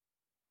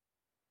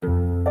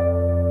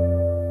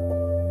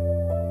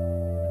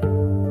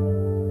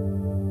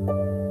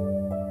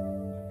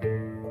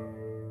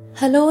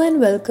Hello and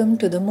welcome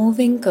to The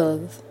Moving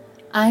Curve.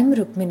 I'm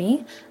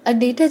Rukmini, a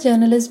data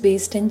journalist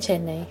based in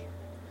Chennai.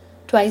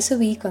 Twice a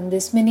week on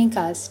this mini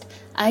cast,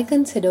 I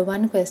consider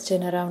one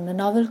question around the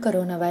novel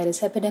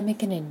coronavirus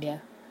epidemic in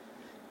India.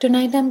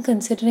 Tonight I'm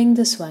considering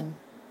this one.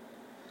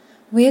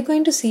 We are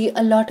going to see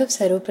a lot of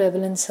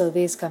seroprevalence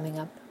surveys coming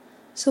up.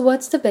 So,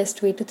 what's the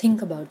best way to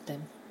think about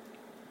them?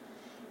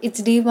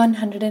 It's day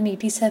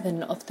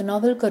 187 of the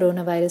novel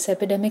coronavirus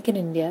epidemic in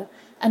India,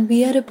 and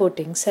we are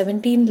reporting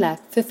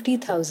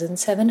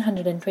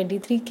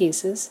 17,50,723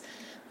 cases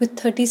with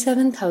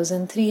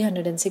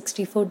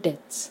 37,364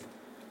 deaths.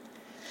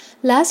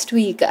 Last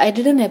week, I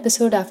did an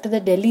episode after the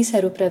Delhi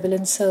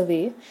seroprevalence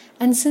survey,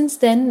 and since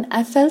then,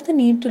 I felt the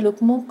need to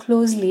look more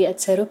closely at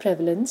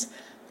seroprevalence,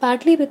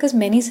 partly because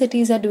many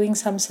cities are doing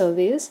some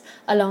surveys,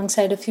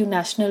 alongside a few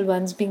national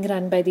ones being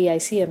run by the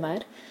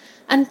ICMR,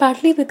 and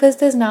partly because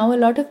there's now a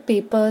lot of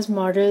papers,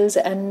 models,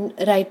 and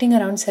writing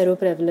around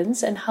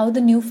seroprevalence and how the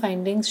new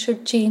findings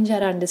should change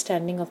our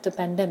understanding of the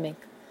pandemic.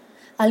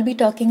 I'll be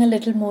talking a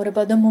little more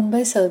about the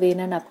Mumbai survey in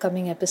an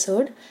upcoming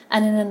episode,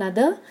 and in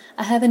another,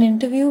 I have an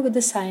interview with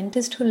the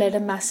scientist who led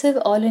a massive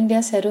All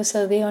India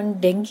Sero-Survey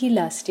on dengue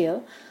last year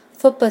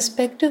for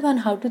perspective on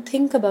how to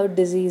think about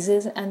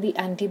diseases and the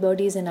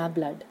antibodies in our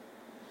blood.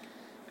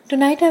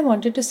 Tonight, I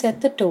wanted to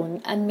set the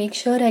tone and make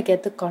sure I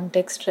get the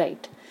context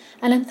right.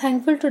 And I'm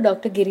thankful to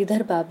Dr.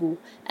 Giridhar Babu,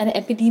 an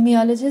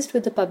epidemiologist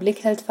with the Public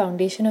Health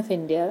Foundation of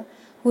India,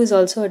 who is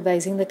also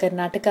advising the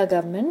Karnataka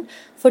government,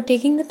 for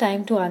taking the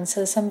time to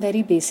answer some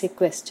very basic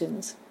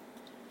questions.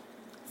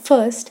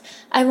 First,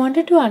 I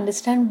wanted to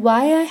understand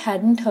why I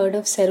hadn't heard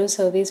of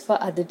sero-surveys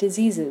for other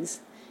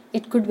diseases.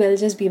 It could well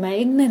just be my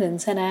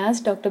ignorance, and I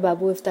asked Dr.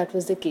 Babu if that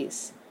was the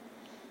case.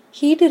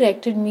 He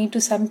directed me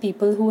to some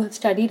people who have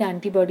studied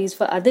antibodies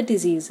for other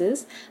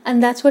diseases, and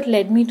that's what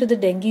led me to the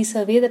dengue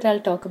survey that I'll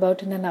talk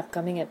about in an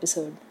upcoming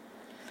episode.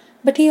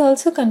 But he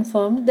also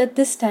confirmed that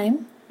this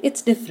time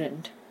it's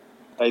different.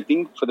 I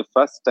think for the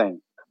first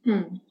time,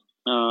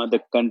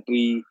 the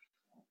country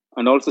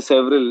and also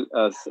several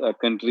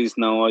countries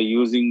now are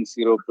using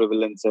zero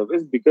prevalence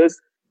surveys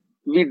because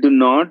we do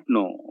not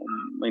know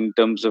in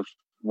terms of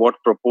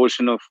what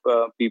proportion of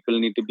people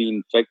need to be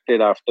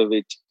infected, after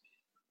which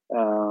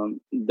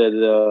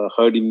the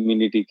herd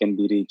immunity can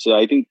be reached. So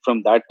I think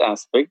from that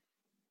aspect.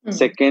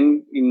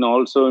 Second, in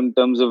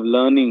terms of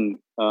learning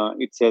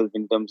itself,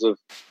 in terms of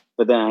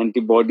whether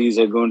antibodies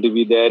are going to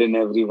be there in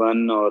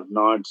everyone or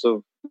not.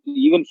 So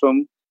even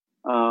from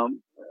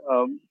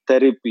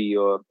therapy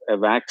or a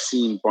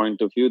vaccine point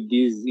of view,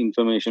 these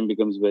information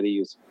becomes very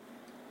useful.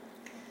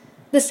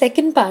 The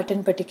second part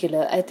in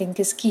particular, I think,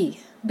 is key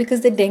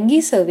because the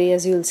dengue survey,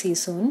 as you'll see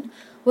soon,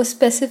 was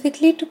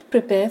specifically to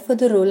prepare for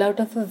the rollout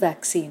of a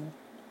vaccine.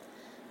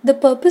 The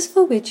purpose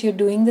for which you're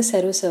doing the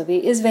sero-survey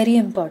is very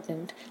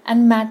important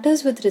and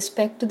matters with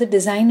respect to the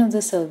design of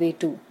the survey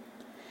too.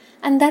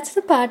 And that's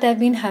the part I've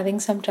been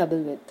having some trouble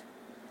with.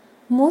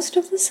 Most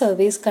of the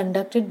surveys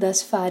conducted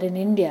thus far in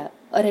India,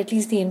 or at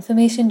least the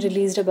information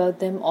released about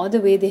them or the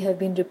way they have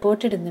been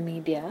reported in the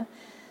media,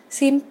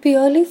 seem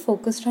purely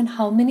focused on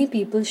how many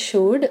people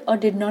showed or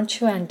did not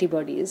show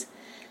antibodies.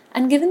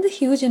 And given the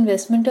huge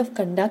investment of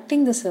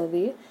conducting the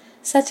survey,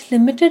 such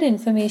limited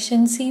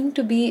information seemed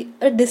to be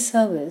a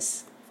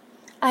disservice.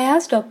 I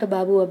asked Dr.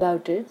 Babu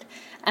about it,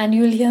 and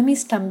you'll hear me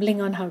stumbling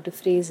on how to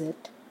phrase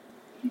it.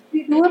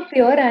 We do a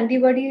pure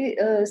antibody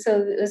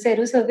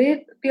sero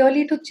survey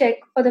purely to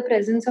check for the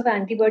presence of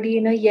antibody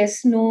in a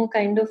yes-no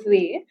kind of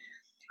way.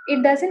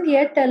 It doesn't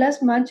yet tell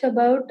us much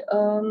about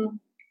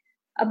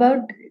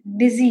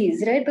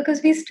disease, right?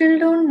 Because we still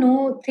don't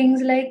know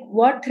things like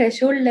what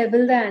threshold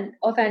level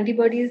of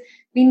antibodies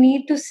we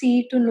need to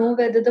see to know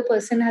whether the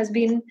person has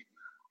been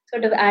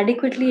sort of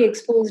adequately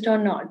exposed or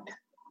not,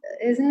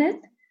 isn't it?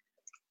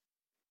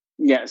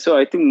 Yeah, so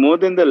I think more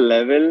than the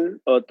level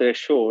or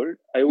threshold,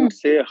 I would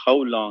say how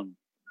long.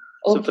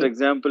 Okay. So, for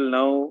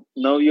example,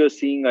 now you're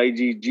seeing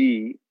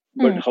IgG,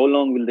 but how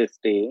long will they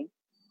stay?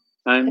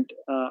 And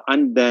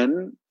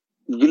then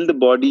will the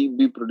body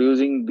be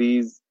producing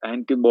these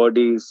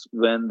antibodies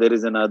when there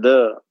is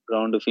another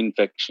round of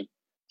infection?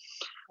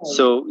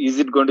 So, is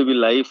it going to be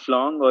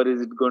lifelong or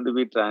is it going to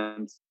be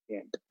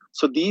transient?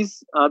 So,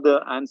 these are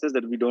the answers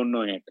that we don't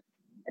know yet.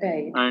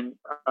 Right. And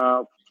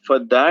for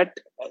that,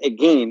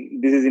 again,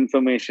 this is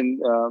information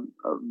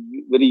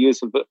very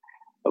useful.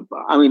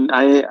 I mean,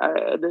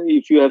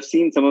 if you have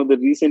seen some of the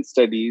recent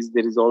studies,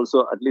 there is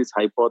also at least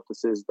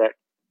hypothesis that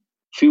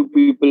few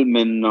people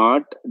may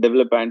not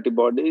develop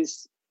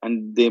antibodies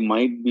and they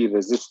might be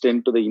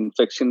resistant to the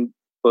infection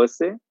per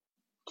se.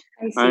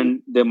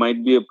 And there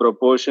might be a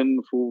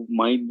proportion who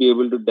might be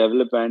able to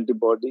develop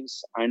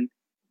antibodies and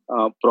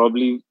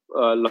probably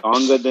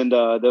longer than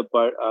the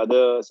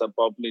other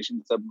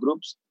subpopulation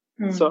subgroups.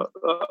 So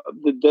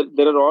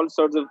there are all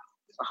sorts of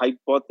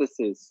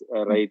hypotheses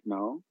right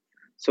now.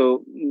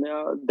 So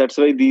that's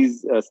why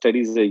these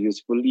studies are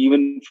useful,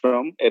 even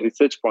from a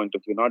research point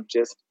of view, not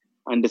just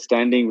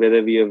understanding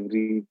whether we have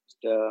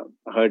reached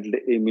herd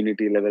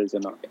immunity levels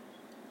or not.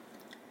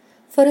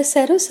 For a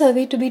Sero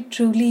survey to be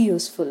truly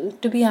useful,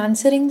 to be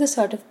answering the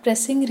sort of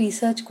pressing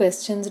research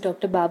questions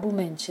Dr. Babu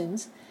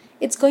mentions,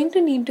 it's going to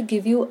need to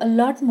give you a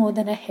lot more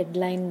than a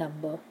headline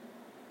number.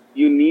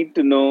 You need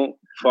to know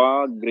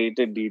far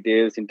greater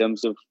details in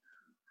terms of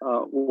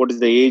what is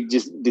the age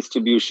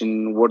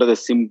distribution, what are the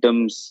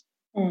symptoms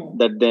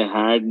that they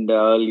had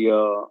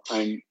earlier,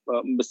 and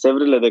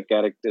several other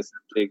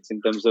characteristics in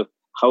terms of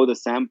how the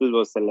sample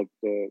was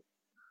selected.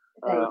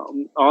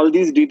 All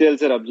these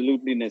details are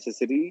absolutely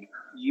necessary,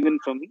 even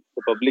from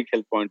the public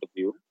health point of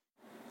view.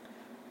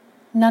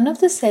 None of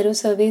the Sero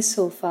surveys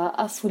so far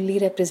are fully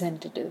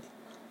representative.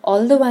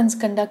 All the ones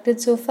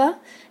conducted so far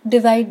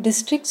divide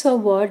districts or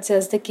wards,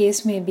 as the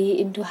case may be,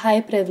 into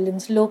high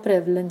prevalence, low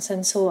prevalence,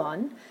 and so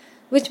on,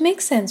 which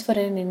makes sense for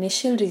an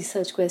initial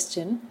research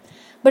question,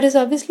 but is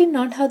obviously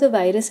not how the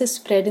virus is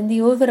spread in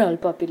the overall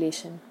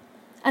population.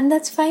 And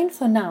that's fine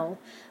for now,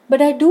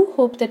 but I do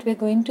hope that we're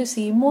going to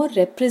see more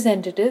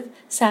representative,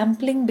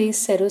 sampling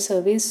based Sero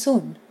surveys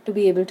soon to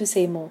be able to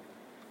say more.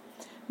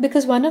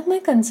 Because one of my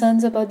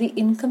concerns about the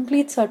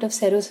incomplete sort of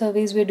Sero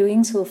surveys we're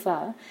doing so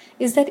far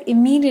is that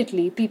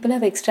immediately people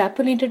have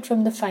extrapolated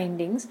from the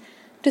findings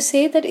to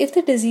say that if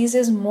the disease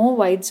is more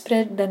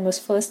widespread than was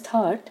first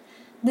thought,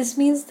 this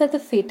means that the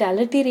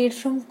fatality rate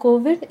from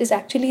COVID is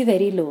actually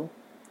very low.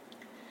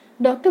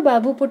 Dr.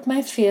 Babu put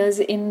my fears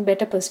in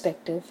better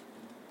perspective.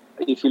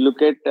 If you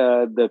look at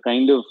the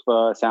kind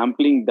of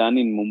sampling done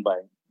in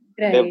Mumbai,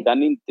 they've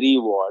done in 3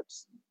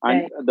 wards.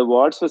 And the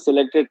wards were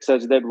selected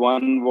such that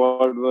one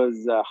ward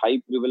was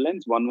high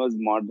prevalence, one was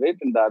moderate,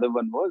 and the other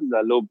one was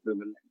low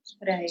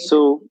prevalence.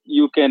 So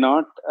you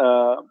cannot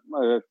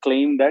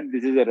claim that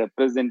this is a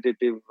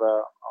representative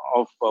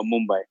of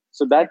Mumbai.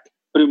 So that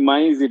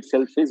premise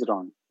itself is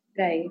wrong.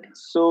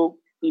 So,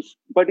 if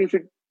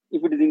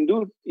it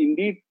is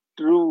indeed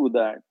true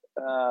that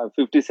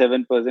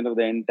 57% of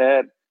the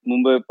entire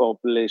Mumbai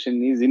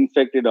population is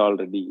infected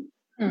already,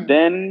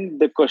 then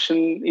the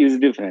question is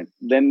different.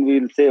 Then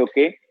we'll say,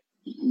 okay,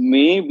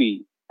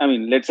 maybe,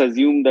 let's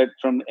assume that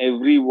from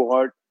every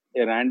ward,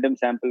 a random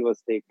sample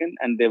was taken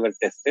and they were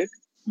tested,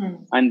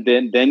 and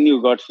then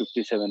you got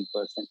 57%.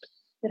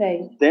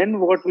 Then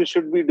what we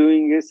should be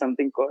doing is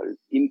something called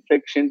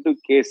infection to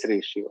case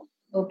ratio.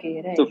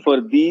 So for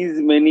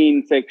these many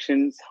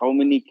infections, how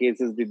many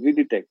cases did we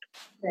detect?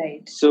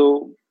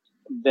 So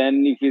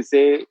then if you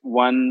say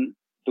 1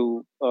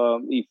 to,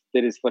 if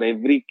there is for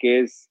every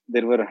case,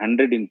 there were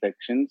 100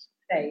 infections,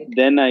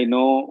 then I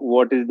know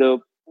what is the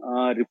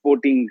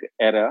reporting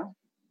error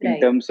in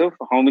terms of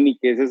how many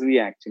cases we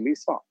actually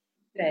saw.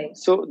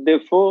 So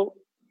therefore,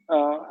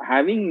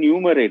 having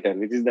numerator,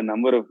 which is the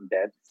number of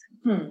deaths,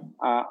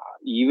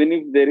 even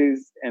if there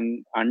is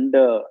an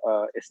under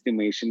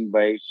estimation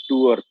by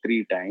 2 or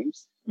 3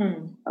 times,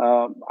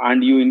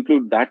 and you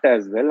include that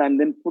as well, and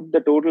then put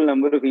the total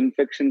number of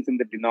infections in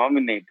the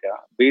denominator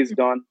based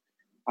on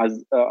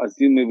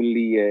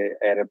assumably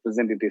a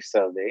representative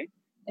survey,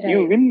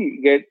 you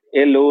will get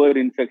a lower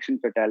infection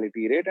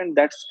fatality rate, and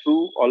that's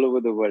true all over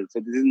the world.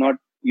 So this is not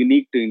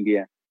unique to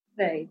India.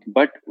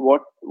 But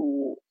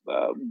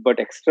but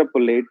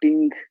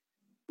extrapolating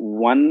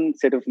one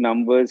set of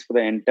numbers for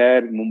the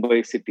entire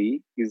Mumbai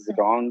city is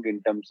wrong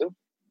in terms of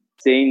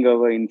saying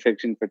our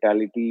infection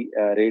fatality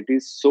rate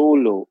is so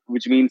low,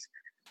 which means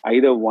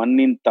either 1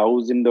 in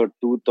 1,000 or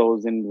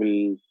 2,000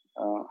 will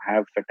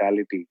have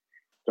fatality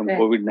from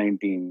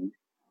COVID-19.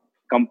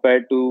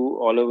 Compared to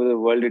all over the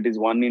world, it is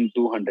 1 in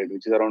 200,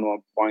 which is around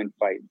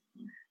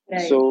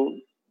 1.5. So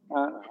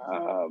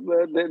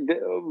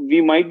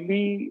we might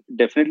be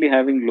definitely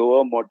having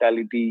lower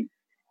mortality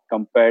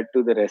compared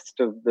to the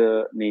rest of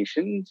the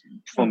nations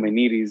for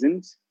many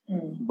reasons.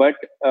 But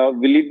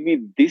will it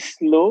be this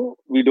low?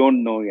 We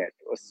don't know yet.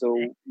 So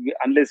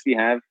unless we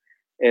have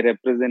a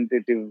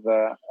representative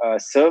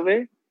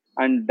survey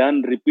and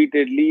done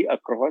repeatedly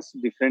across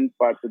different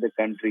parts of the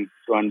country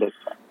to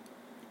understand.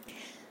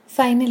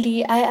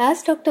 Finally, I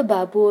asked Dr.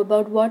 Babu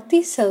about what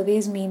these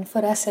surveys mean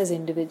for us as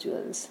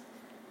individuals.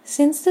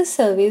 Since the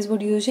surveys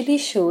would usually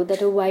show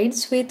that a wide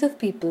swathe of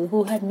people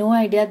who had no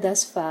idea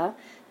thus far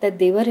that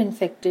they were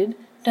infected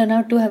turn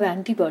out to have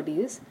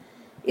antibodies,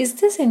 is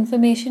this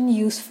information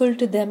useful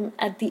to them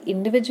at the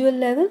individual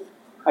level?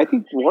 I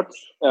think what's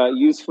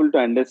useful to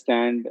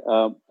understand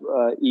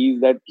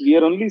is that we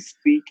are only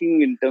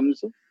speaking in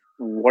terms of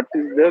what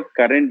is the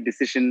current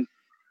decision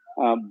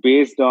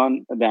based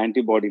on the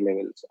antibody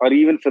levels, or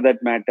even for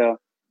that matter,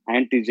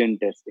 antigen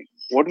testing.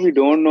 What we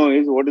don't know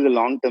is what is the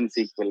long-term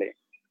sequelae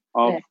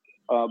of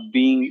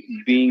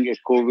being a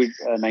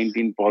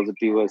COVID-19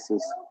 positive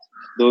versus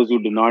those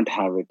who do not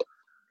have it.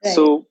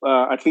 So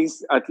at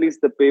least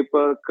the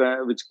paper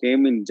which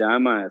came in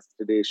JAMA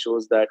yesterday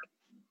shows that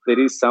there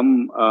is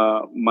some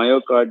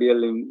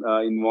myocardial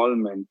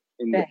involvement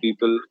in the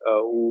people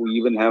who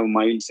even have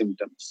mild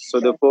symptoms. So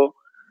therefore,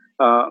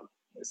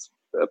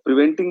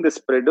 preventing the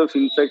spread of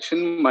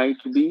infection might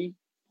be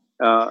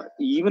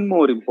even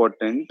more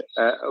important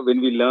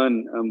when we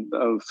learn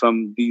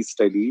from these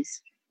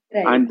studies.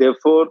 And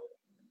therefore,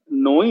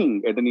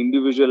 knowing at an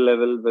individual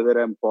level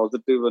whether I'm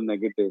positive or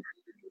negative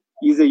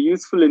is a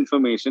useful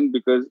information,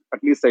 because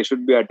at least I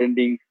should be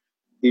attending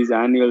these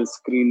annual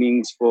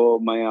screenings for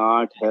my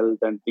art, health,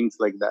 and things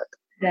like that.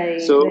 Right,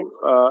 right. So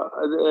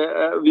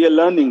we are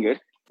learning it.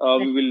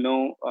 We will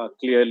know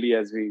clearly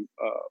as we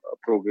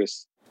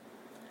progress.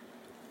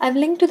 I've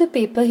linked to the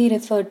paper he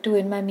referred to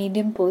in my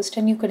Medium post,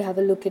 and you could have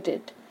a look at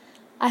it.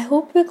 I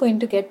hope we're going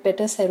to get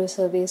better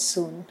sero-surveys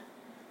soon.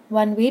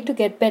 One way to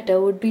get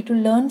better would be to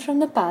learn from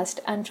the past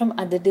and from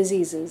other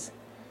diseases.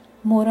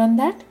 More on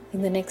that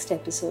in the next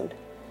episode.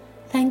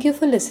 Thank you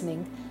for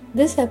listening.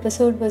 This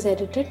episode was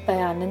edited by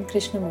Anand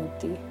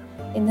Krishnamurthy.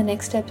 In the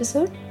next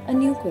episode, a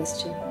new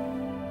question.